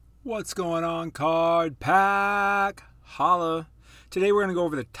What's going on, Card Pack? Holla. Today we're going to go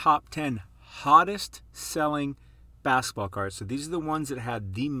over the top 10 hottest selling basketball cards. So these are the ones that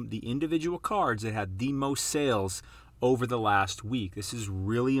had the individual cards that had the most sales over the last week. This is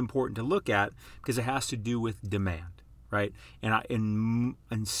really important to look at because it has to do with demand, right? And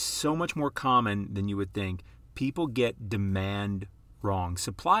so much more common than you would think, people get demand wrong.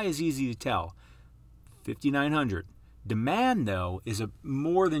 Supply is easy to tell. 5,900. Demand, though, is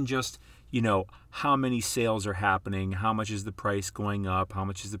more than just, how many sales are happening, how much is the price going up, how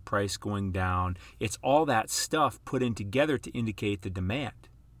much is the price going down. It's all that stuff put in together to indicate the demand.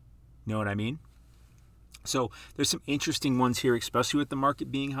 You know what I mean? So there's some interesting ones here, especially with the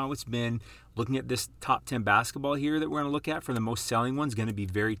market being how it's been. Looking at this top 10 basketball here that we're going to look at for the most selling ones, going to be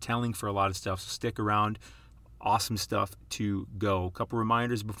very telling for a lot of stuff. So stick around. Awesome stuff to go. A couple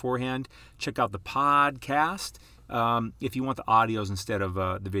reminders beforehand. Check out the podcast. If you want the audios instead of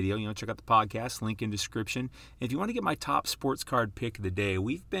the video, check out the podcast. Link in description. And if you want to get my top sports card pick of the day,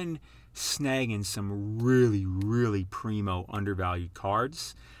 we've been snagging some really, really primo undervalued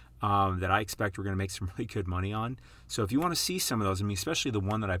cards that I expect we're going to make some really good money on. So if you want to see some of those, especially the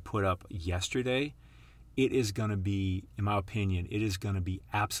one that I put up yesterday, it is going to be, in my opinion, it is going to be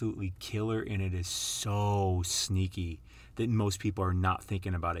absolutely killer, and it is so sneaky that most people are not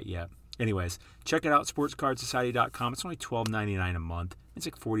thinking about it yet. Anyways, check it out, sportscardsociety.com. It's only $12.99 a month. It's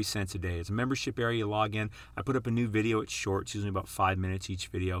like 40 cents a day. It's a membership area. You log in. I put up a new video. It's short. It's usually about 5 minutes each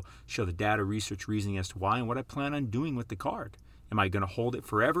video. Show the data, research, reasoning as to why and what I plan on doing with the card. Am I going to hold it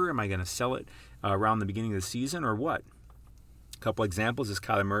forever? Am I going to sell it around the beginning of the season, or what? Couple examples is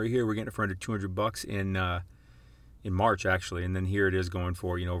Kyler Murray here. We're getting it for under $200 in March, actually, and then here it is going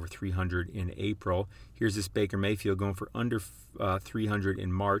for over $300 in April. Here's this Baker Mayfield going for under $300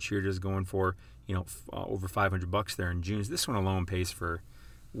 in March. Here it is going for over $500 there in June. So this one alone pays for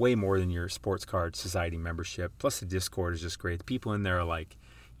way more than your Sports Card Society membership. Plus the Discord is just great. The people in there are like,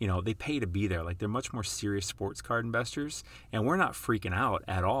 they pay to be there. Like, they're much more serious sports card investors, and we're not freaking out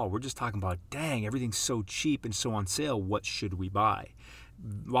at all. We're just talking about, dang, everything's so cheap and so on sale. What should we buy?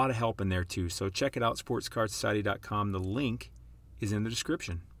 A lot of help in there too. So check it out, sportscardsociety.com. The link is in the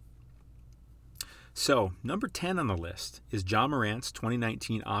description. So number 10 on the list is Ja Morant's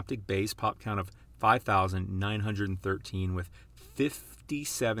 2019 Optic Base pop count of 5,913 with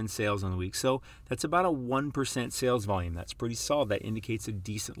 57 sales on the week. So that's about a 1% sales volume. That's pretty solid. That indicates a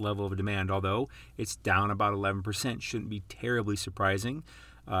decent level of demand, although it's down about 11%. Shouldn't be terribly surprising.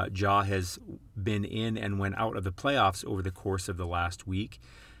 Ja has been in and went out of the playoffs over the course of the last week.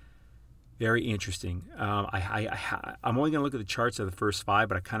 Very interesting. I'm only going to look at the charts of the first 5,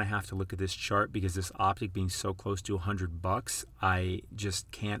 but I kind of have to look at this chart because this Optic being so close to $100, I just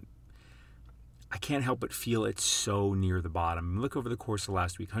can't help but feel it's so near the bottom. Look over the course of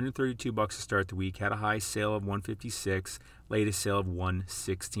last week, $132 to start the week, had a high sale of $156, latest sale of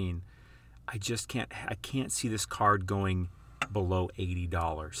 $116. I can't see this card going below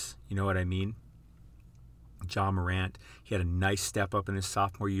 $80. You know what I mean? Ja Morant, he had a nice step up in his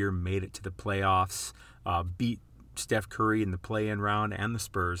sophomore year, made it to the playoffs, beat Steph Curry in the play-in round and the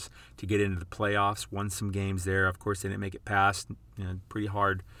Spurs to get into the playoffs, won some games there. Of course, they didn't make it past. Pretty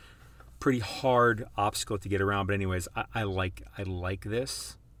hard obstacle to get around. But anyways, I like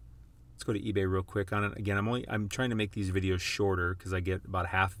this. Let's go to eBay real quick on it. Again, I'm trying to make these videos shorter because I get about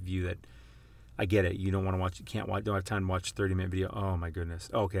half of you that I get it. You don't want to watch. You can't watch. Don't have time to watch 30-minute video. Oh my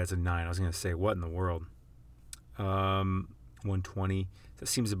goodness. Okay, that's a 9. I was gonna say, what in the world? 120. That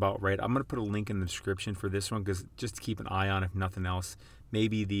seems about right. I'm gonna put a link in the description for this one because just to keep an eye on, if nothing else,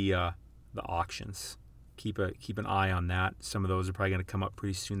 maybe the auctions. Keep an eye on that. Some of those are probably gonna come up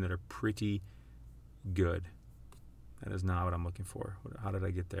pretty soon that are pretty good. That is not what I'm looking for. How did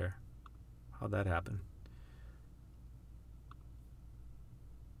I get there? How'd that happen?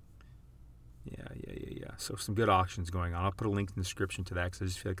 Yeah. So some good auctions going on. I'll put a link in the description to that because I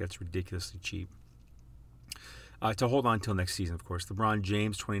just feel like that's ridiculously cheap. To hold on until next season, of course. LeBron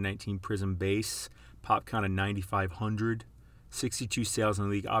James 2019 Prism Base, pop count of 9,500, 62 sales in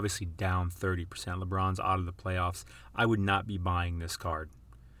the league, obviously down 30%. LeBron's out of the playoffs. I would not be buying this card.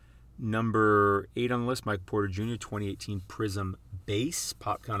 Number 8 on the list, Michael Porter Jr. 2018 Prism Base,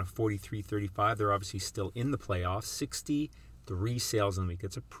 pop count of 4,335. They're obviously still in the playoffs. 63 sales in the week.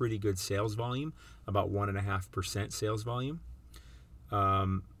 That's a pretty good sales volume, about 1.5% sales volume.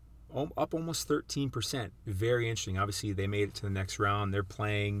 Up almost 13%. Very interesting. Obviously, they made it to the next round. They're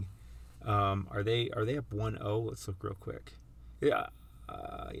playing. Are they up 1-0? Let's look real quick. Yeah,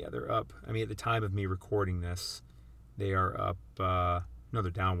 they're up. At the time of me recording this, they are up. No,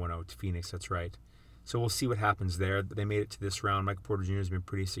 they're down 1-0 to Phoenix. That's right. So we'll see what happens there. They made it to this round. Michael Porter Jr. has been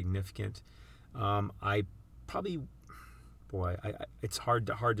pretty significant. I probably, it's hard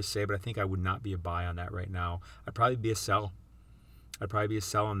to say, but I think I would not be a buy on that right now. I'd probably be a sell.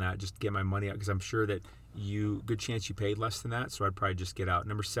 On that, just to get my money out, because I'm sure that good chance you paid less than that, so I'd probably just get out.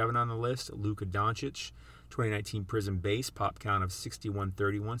 Number 7 on the list, Luka Doncic, 2019 Prism base, pop count of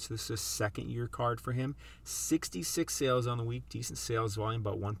 6131. So this is a second-year card for him. 66 sales on the week, decent sales volume,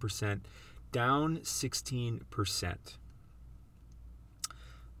 about 1%, down 16%.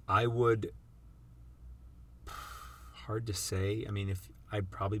 I would, hard to say. I mean, if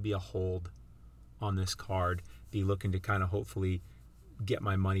I'd probably be a hold on this card, be looking to kind of hopefully get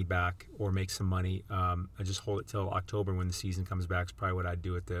my money back or make some money. I just hold it till October when the season comes back. Is probably what I'd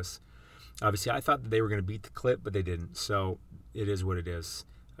do with this. Obviously, I thought that they were going to beat the clip, but they didn't. So it is what it is.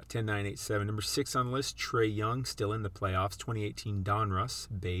 10-9-8-7. Number 6 on the list, Trae Young, still in the playoffs. 2018 Donruss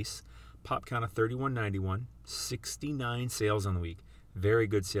base. Pop count of 3191. 69 sales on the week. Very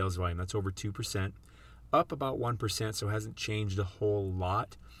good sales volume. That's over 2%. Up about 1%, so it hasn't changed a whole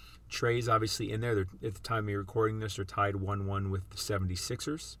lot. Trae's obviously in there. At the time of me recording this, they're tied 1-1 with the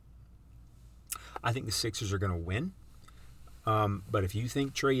 76ers. I think the Sixers are going to win. But if you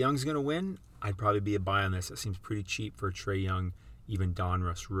think Trae Young's going to win, I'd probably be a buy on this. It seems pretty cheap for a Trae Young, even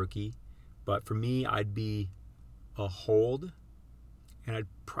Donruss rookie. But for me, I'd be a hold, and I'd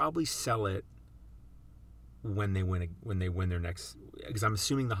probably sell it when they win their next. Because I'm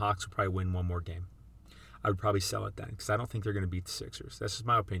assuming the Hawks will probably win one more game. I would probably sell it then, because I don't think they're going to beat the Sixers. That's just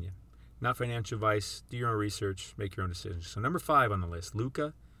my opinion. Not financial advice. Do your own research. Make your own decisions. So number 5 on the list,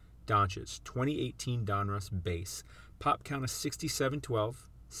 Luka Doncic, 2018 Donruss base. Pop count of 6712,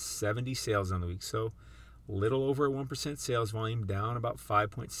 70 sales on the week. So little over 1% sales volume, down about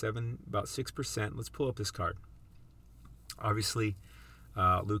 5.7, about 6%. Let's pull up this card. Obviously,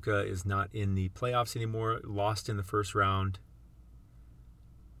 Luka is not in the playoffs anymore. Lost in the first round.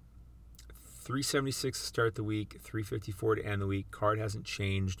 376 to start the week, 354 to end the week. Card hasn't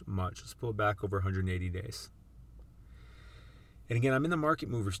changed much. Let's pull it back over 180 days. And again, I'm in the Market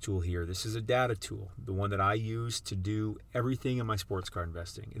Movers tool here. This is a data tool, the one that I use to do everything in my sports card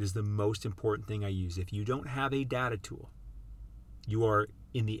investing. It is the most important thing I use. If you don't have a data tool, you are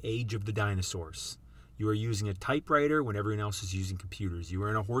in the age of the dinosaurs. You are using a typewriter when everyone else is using computers. You are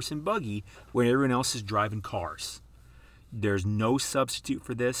in a horse and buggy when everyone else is driving cars. There's no substitute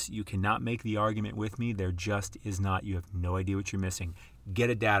for this. You cannot make the argument with me. There just is not. You have no idea what you're missing. Get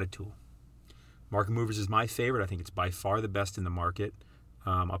a data tool. Market Movers is my favorite. I think it's by far the best in the market.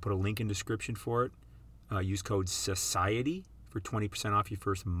 I'll put a link in the description for it. Use code SOCIETY for 20% off your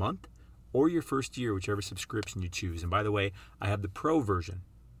first month or your first year, whichever subscription you choose. And by the way, I have the pro version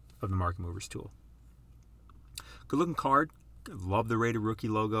of the Market Movers tool. Good looking card. Love the Rated Rookie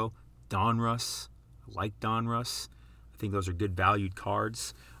logo. Donruss. I like Donruss. I think those are good valued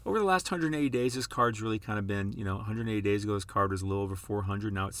cards. Over the last 180 days, this card's really kind of been, 180 days ago, this card was a little over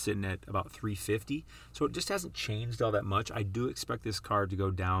 400. Now it's sitting at about 350. So it just hasn't changed all that much. I do expect this card to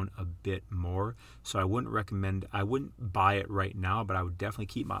go down a bit more. So I wouldn't buy it right now, but I would definitely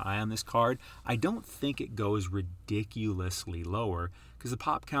keep my eye on this card. I don't think it goes ridiculously lower because the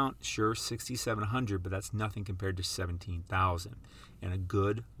pop count, sure, 6,700, but that's nothing compared to 17,000. And a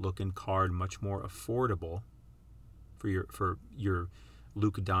good looking card, much more affordable for your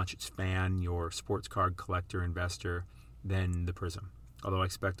Luka Doncic fan, your sports card collector, investor, than the Prism. Although I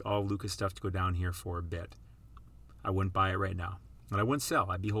expect all Luka stuff to go down here for a bit. I wouldn't buy it right now. And I wouldn't sell.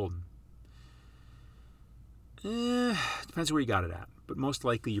 I'd be holding. Depends where you got it at. But most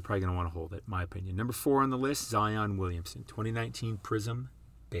likely you're probably going to want to hold it, in my opinion. Number 4 on the list, Zion Williamson. 2019 Prism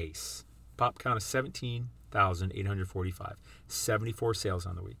base. Pop count of 17,845. 74 sales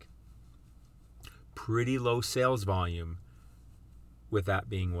on the week. Pretty low sales volume, with that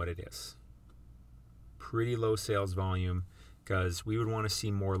being what it is. Pretty low sales volume, because we would want to see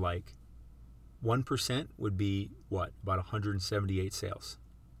more like 1% would be what? About 178 sales.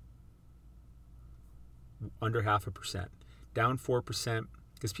 Under 0.5%. Down 4%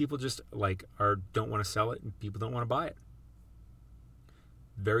 because people just don't want to sell it and people don't want to buy it.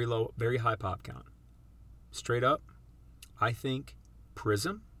 Very low, very high pop count. Straight up, I think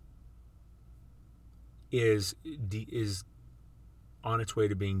Prism is on its way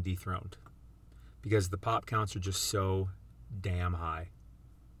to being dethroned because the pop counts are just so damn high.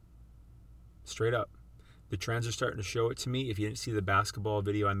 Straight up. The trends are starting to show it to me. If you didn't see the basketball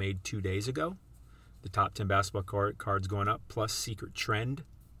video I made 2 days ago, the top 10 basketball cards going up plus secret trend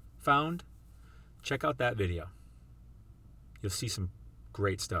found, check out that video. You'll see some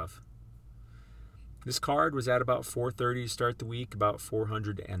great stuff. This card was at about 430 to start the week, about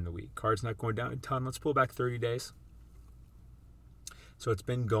 400 to end the week. Card's not going down a ton. Let's pull back 30 days. So it's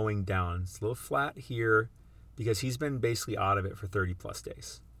been going down. It's a little flat here because he's been basically out of it for 30 plus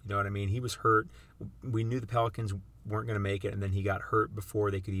days. You know what I mean? He was hurt. We knew the Pelicans weren't going to make it, and then he got hurt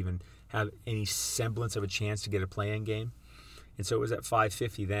before they could even have any semblance of a chance to get a play-in game. And so it was at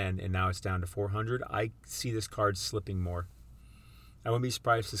 550 then, and now it's down to 400. I see this card slipping more. I wouldn't be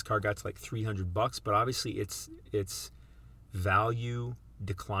surprised if this card got to like $300, but obviously its value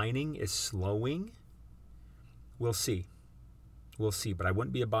declining is slowing. We'll see. We'll see, but I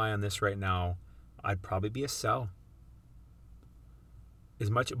wouldn't be a buy on this right now. I'd probably be a sell.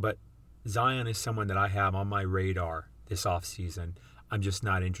 But Zion is someone that I have on my radar this offseason. I'm just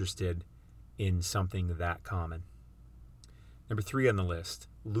not interested in something that common. Number 3 on the list,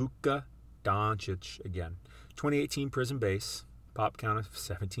 Luka Doncic again. 2018 Prism base, pop count of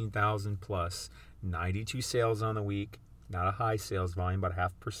 17,000 plus, 92 sales on the week, not a high sales volume, about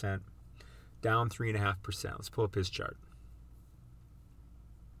 0.5%, down 3.5%. Let's pull up his chart.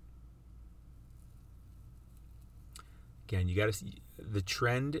 Again, you got to see the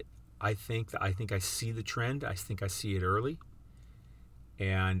trend. I think I see the trend. I think I see it early,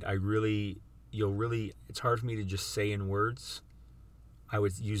 and it's hard for me to just say in words. I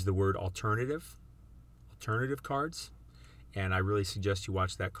would use the word alternative cards, and I really suggest you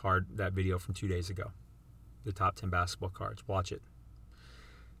watch that video from 2 days ago, the top 10 basketball cards. Watch it.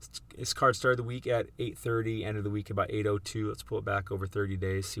 This card started the week at 8:30, ended the week about 8:02. Let's pull it back over 30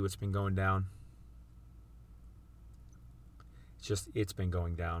 days, see what's been going down. It's been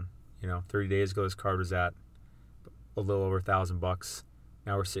going down. 30 days ago, this card was at a little over $1,000.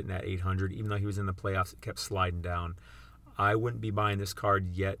 Now we're sitting at 800. Even though he was in the playoffs, it kept sliding down. I wouldn't be buying this card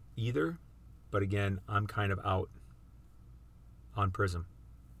yet either. But again, I'm kind of out on Prism.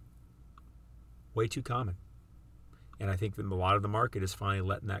 Way too common. And I think that a lot of the market is finally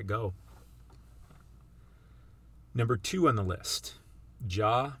letting that go. Number 2 on the list,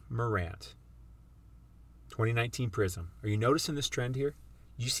 Ja Morant. 2019 Prism. Are you noticing this trend here?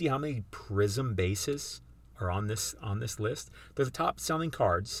 You see how many Prism bases are on this list? They're the top selling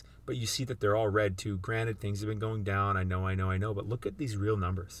cards, but you see that they're all red too. Granted, things have been going down. I know. But look at these real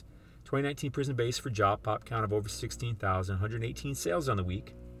numbers. 2019 Prism base for Ja, pop count of over 16,000, 118 sales on the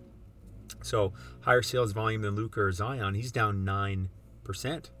week. So higher sales volume than Luka or Zion. He's down 9%.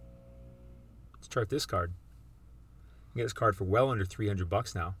 Let's chart this card. You get this card for well under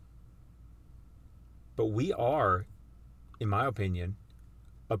 $300 now. But we are, in my opinion,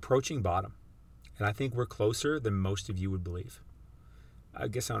 approaching bottom. And I think we're closer than most of you would believe. I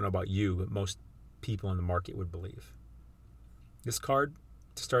guess I don't know about you, but most people in the market would believe. This card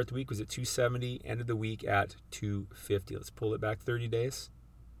to start the week was at 270, ended the week at 250. Let's pull it back 30 days.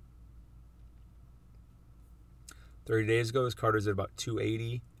 30 days ago, this card was at about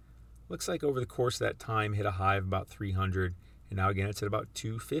 280. Looks like over the course of that time, hit a high of about 300. And now again, it's at about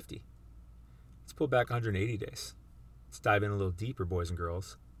 250. Let's pull back 180 days. Let's dive in a little deeper, boys and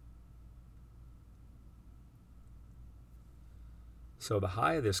girls. So the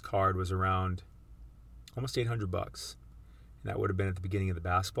high of this card was around almost $800. And that would have been at the beginning of the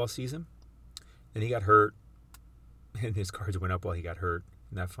basketball season. Then he got hurt, and his cards went up while he got hurt.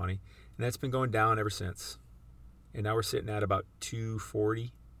 Isn't that funny? And that's been going down ever since. And now we're sitting at about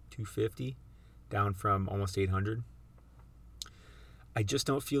 240, 250, down from almost 800. I just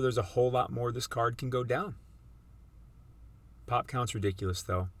don't feel there's a whole lot more this card can go down. Pop count's ridiculous,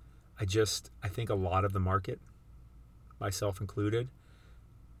 though. I think a lot of the market, myself included,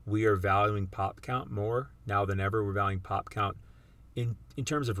 we are valuing pop count more now than ever. We're valuing pop count in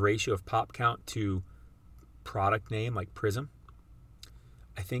terms of ratio of pop count to product name, like Prism.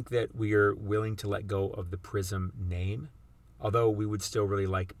 I think that we are willing to let go of the Prism name, although we would still really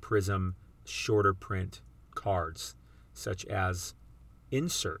like Prism shorter print cards, such as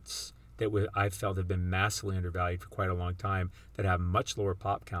inserts that I felt have been massively undervalued for quite a long time that have much lower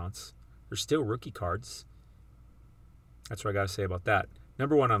pop counts. They're still rookie cards. That's what I got to say about that.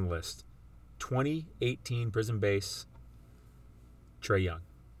 Number 1 on the list, 2018 Prism base, Trae Young.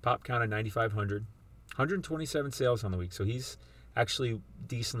 Pop count of 9,500, 127 sales on the week. So he's actually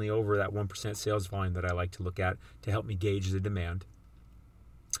decently over that 1% sales volume that I like to look at to help me gauge the demand.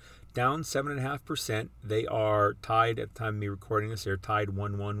 Down 7.5%. They are tied at the time of me recording this. They're tied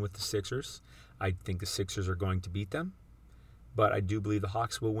 1-1 with the Sixers. I think the Sixers are going to beat them, but I do believe the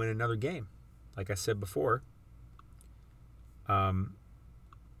Hawks will win another game. Like I said before,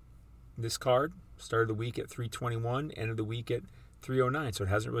 this card started the week at 321, ended the week at 309, so it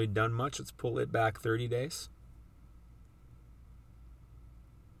hasn't really done much. Let's pull it back 30 days.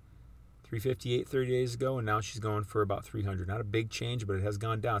 $358 30 days ago, and now she's going for about $300. Not a big change, but it has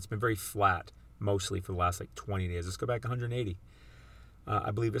gone down. It's been very flat, mostly for the last like 20 days. Let's go back 180.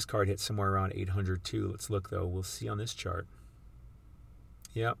 I believe this card hit somewhere around 800 too. Let's look though. We'll see on this chart.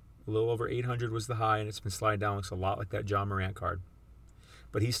 Yep, a little over 800 was the high, and it's been sliding down. Looks a lot like that John Morant card.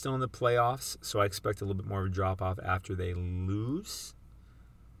 But he's still in the playoffs, so I expect a little bit more of a drop-off after they lose.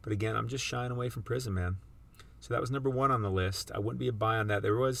 But again, I'm just shying away from Prism, man. So that was number 1 on the list. I wouldn't be a buy on that.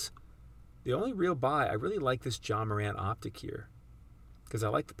 There was the only real buy. I really like this John Morant optic here because I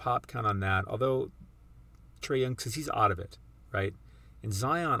like the pop count on that. Although Trae Young, because he's out of it, right? And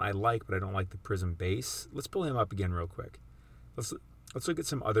Zion I like, but I don't like the Prism base. Let's pull him up again real quick. Let's look at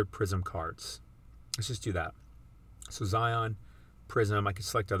some other Prism cards. Let's just do that. So Zion, Prism. I could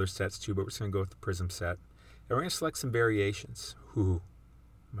select other sets too, but we're just going to go with the Prism set. And we're going to select some variations. Ooh,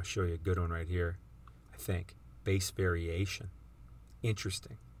 I'm going to show you a good one right here, I think. Base variation.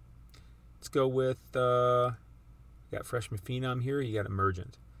 Interesting. Let's go with, you got Freshman Phenom here. You got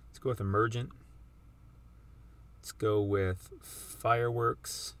Emergent. Let's go with Emergent. Let's go with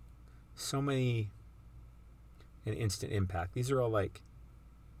Fireworks. So many, and Instant Impact. These are all like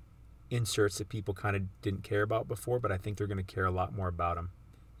inserts that people kind of didn't care about before, but I think they're going to care a lot more about them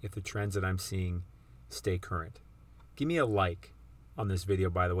if the trends that I'm seeing stay current. Give me a like on this video,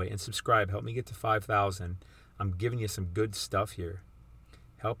 by the way, and subscribe. Help me get to 5,000. I'm giving you some good stuff here.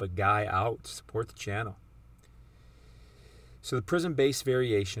 Help a guy out. Support the channel. So the Prism base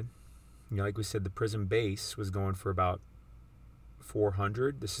variation, like we said, the Prism base was going for about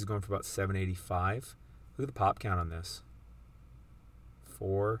 400. This is going for about 785. Look at the pop count on this.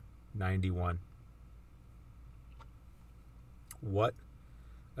 491. What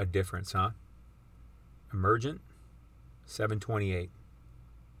a difference, huh? Emergent, 728.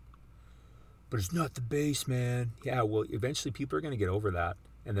 But it's not the base, man. Yeah, well, eventually people are going to get over that,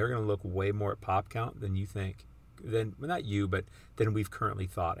 and they're going to look way more at pop count than you think. Well, not you, but than we've currently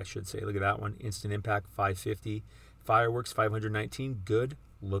thought, I should say. Look at that one. Instant Impact, 550. Fireworks, 519. Good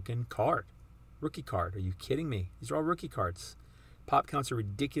looking card. Rookie card. Are you kidding me? These are all rookie cards. Pop counts are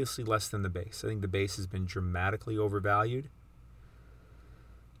ridiculously less than the base. I think the base has been dramatically overvalued.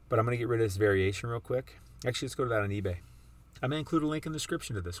 But I'm going to get rid of this variation real quick. Actually, let's go to that on eBay. I may include a link in the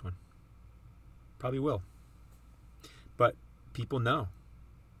description to this one. Probably will. But people know.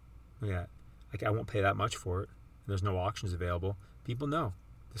 Yeah, like I won't pay that much for it. There's no auctions available. People know.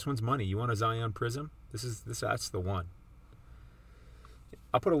 This one's money. You want a Zion Prism? That's the one.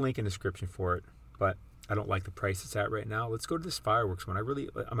 I'll put a link in the description for it, but I don't like the price it's at right now. Let's go to this Fireworks one. I'm going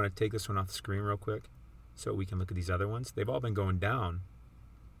to take this one off the screen real quick so we can look at these other ones. They've all been going down.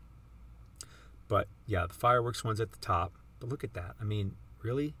 But yeah, the Fireworks one's at the top. But look at that. I mean,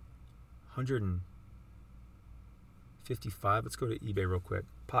 really? 155. Let's go to eBay real quick.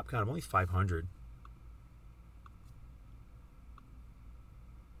 Pop count of only 500.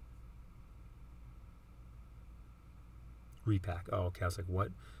 Repack. Oh, okay. I was like, what?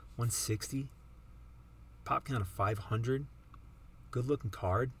 160? Pop count of 500? Good looking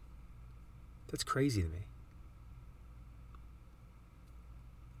card? That's crazy to me.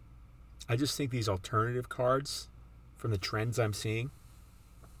 I just think these alternative cards from the trends I'm seeing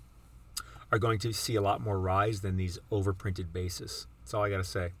are going to see a lot more rise than these overprinted bases. That's all I got to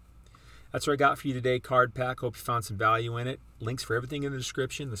say. That's what I got for you today, Card Pack. Hope you found some value in it. Links for everything in the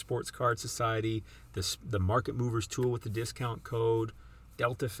description. The Sports Card Society, the Market Movers tool with the discount code,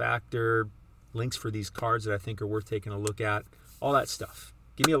 Delta Factor, links for these cards that I think are worth taking a look at. All that stuff.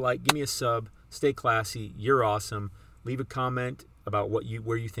 Give me a like, give me a sub. Stay classy. You're awesome. Leave a comment about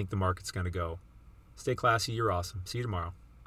where you think the market's going to go. Stay classy. You're awesome. See you tomorrow.